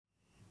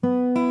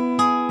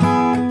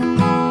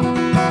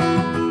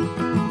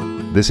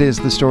This is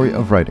the story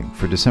of writing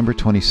for December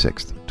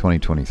 26th,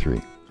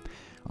 2023.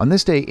 On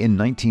this day in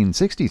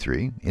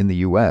 1963, in the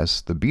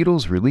U.S., the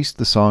Beatles released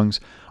the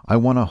songs I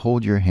Wanna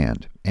Hold Your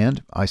Hand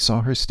and I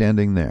Saw Her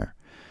Standing There.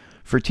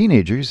 For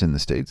teenagers in the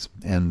States,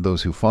 and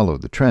those who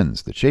followed the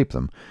trends that shaped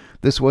them,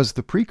 this was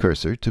the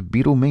precursor to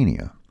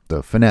Beatlemania.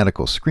 The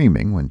fanatical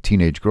screaming when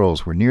teenage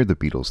girls were near the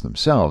Beatles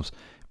themselves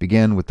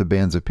began with the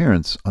band's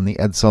appearance on The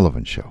Ed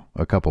Sullivan Show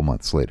a couple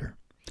months later.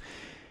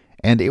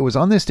 And it was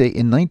on this day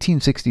in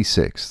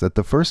 1966 that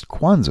the first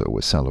Kwanzaa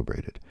was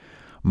celebrated.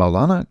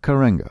 Maulana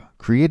Karenga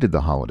created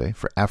the holiday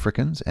for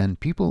Africans and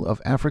people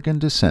of African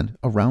descent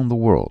around the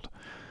world.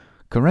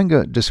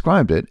 Karenga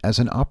described it as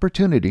an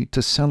opportunity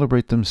to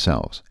celebrate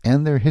themselves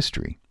and their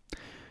history.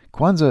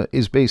 Kwanzaa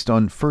is based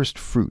on first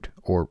fruit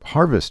or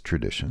harvest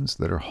traditions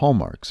that are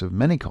hallmarks of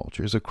many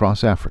cultures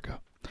across Africa.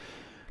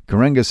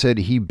 Karenga said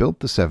he built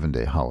the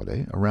 7-day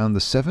holiday around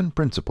the 7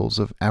 principles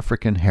of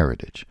African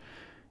heritage: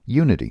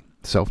 unity,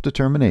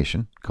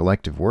 self-determination,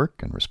 collective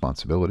work and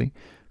responsibility,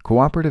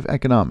 cooperative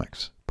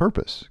economics,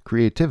 purpose,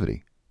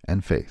 creativity,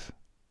 and faith.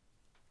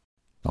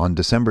 On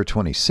December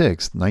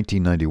 26,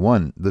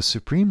 1991, the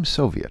Supreme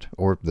Soviet,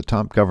 or the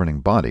top governing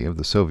body of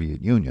the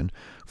Soviet Union,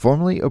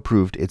 formally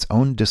approved its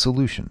own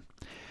dissolution.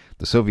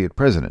 The Soviet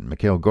president,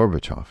 Mikhail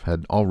Gorbachev,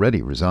 had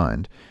already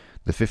resigned.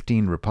 The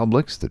 15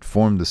 republics that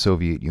formed the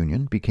Soviet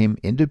Union became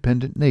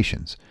independent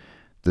nations.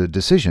 The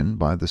decision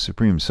by the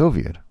Supreme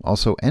Soviet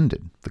also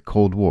ended the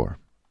Cold War.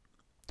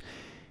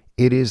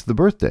 It is the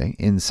birthday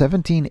in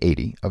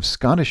 1780 of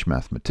Scottish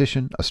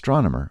mathematician,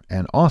 astronomer,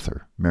 and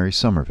author Mary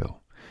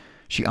Somerville.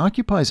 She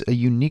occupies a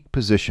unique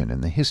position in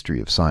the history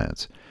of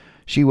science.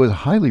 She was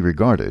highly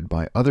regarded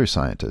by other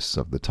scientists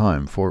of the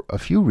time for a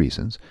few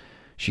reasons.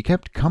 She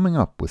kept coming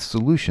up with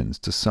solutions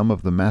to some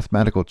of the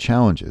mathematical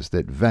challenges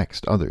that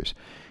vexed others,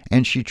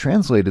 and she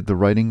translated the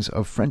writings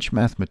of French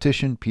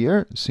mathematician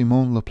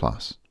Pierre-Simon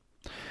Laplace.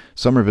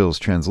 Somerville's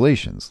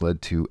translations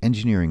led to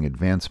engineering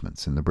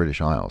advancements in the British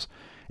Isles,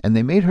 and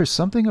they made her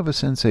something of a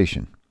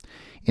sensation.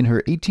 In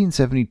her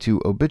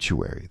 1872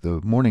 obituary,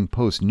 the Morning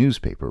Post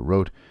newspaper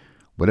wrote,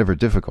 "Whatever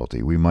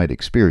difficulty we might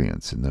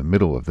experience in the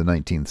middle of the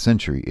 19th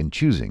century in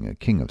choosing a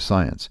king of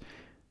science,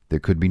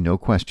 there could be no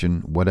question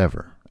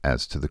whatever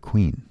as to the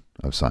queen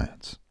of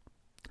science."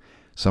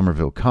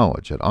 Somerville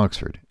College at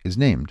Oxford is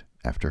named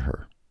after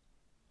her.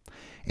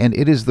 And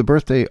it is the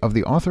birthday of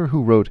the author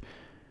who wrote,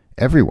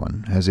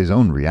 "Everyone has his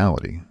own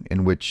reality,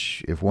 in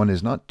which, if one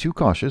is not too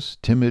cautious,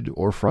 timid,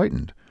 or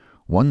frightened,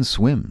 one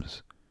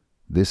swims.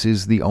 This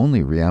is the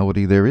only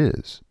reality there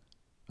is."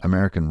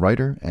 American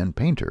writer and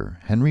painter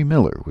Henry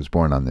Miller was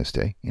born on this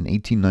day in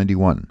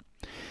 1891.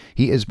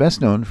 He is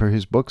best known for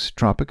his books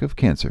Tropic of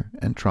Cancer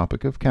and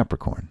Tropic of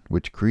Capricorn,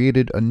 which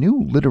created a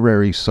new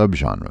literary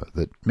subgenre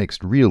that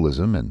mixed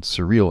realism and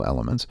surreal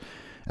elements,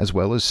 as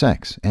well as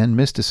sex and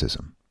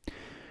mysticism.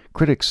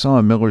 Critics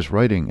saw Miller's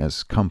writing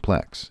as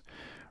complex.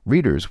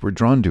 Readers were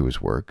drawn to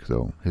his work,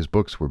 though his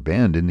books were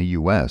banned in the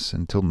U.S.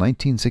 until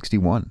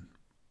 1961.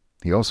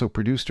 He also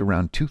produced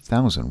around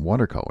 2,000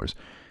 watercolors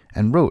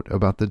and wrote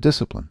about the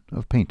discipline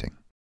of painting.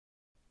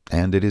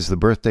 And it is the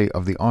birthday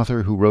of the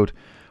author who wrote,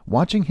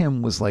 "Watching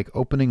him was like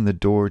opening the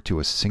door to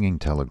a singing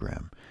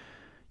telegram.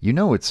 You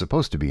know it's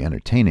supposed to be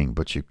entertaining,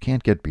 but you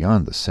can't get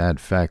beyond the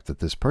sad fact that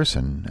this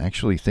person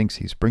actually thinks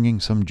he's bringing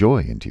some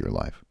joy into your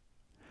life."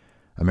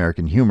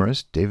 American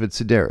humorist David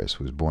Sedaris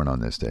was born on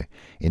this day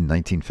in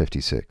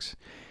 1956.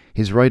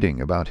 His writing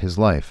about his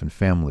life and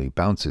family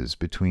bounces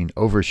between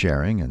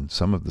oversharing and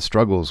some of the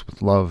struggles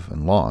with love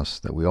and loss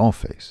that we all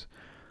face.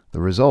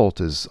 The result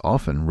is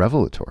often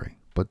revelatory,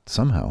 but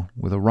somehow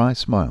with a wry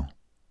smile.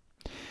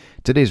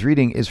 Today's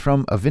reading is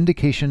from A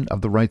Vindication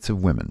of the Rights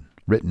of Women,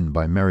 written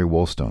by Mary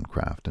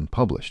Wollstonecraft and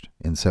published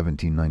in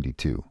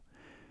 1792.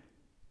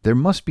 There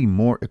must be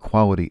more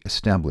equality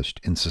established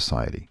in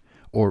society,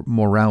 or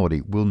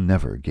morality will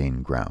never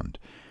gain ground,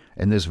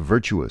 and this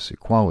virtuous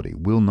equality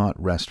will not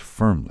rest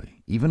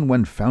firmly, even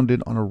when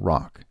founded on a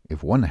rock,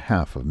 if one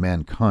half of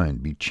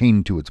mankind be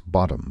chained to its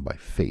bottom by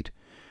fate,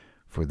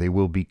 for they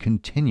will be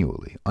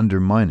continually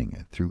undermining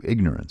it through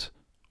ignorance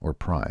or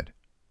pride.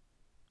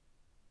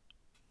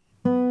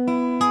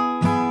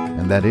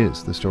 And that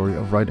is the story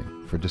of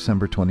writing for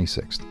December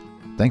 26th.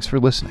 Thanks for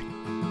listening.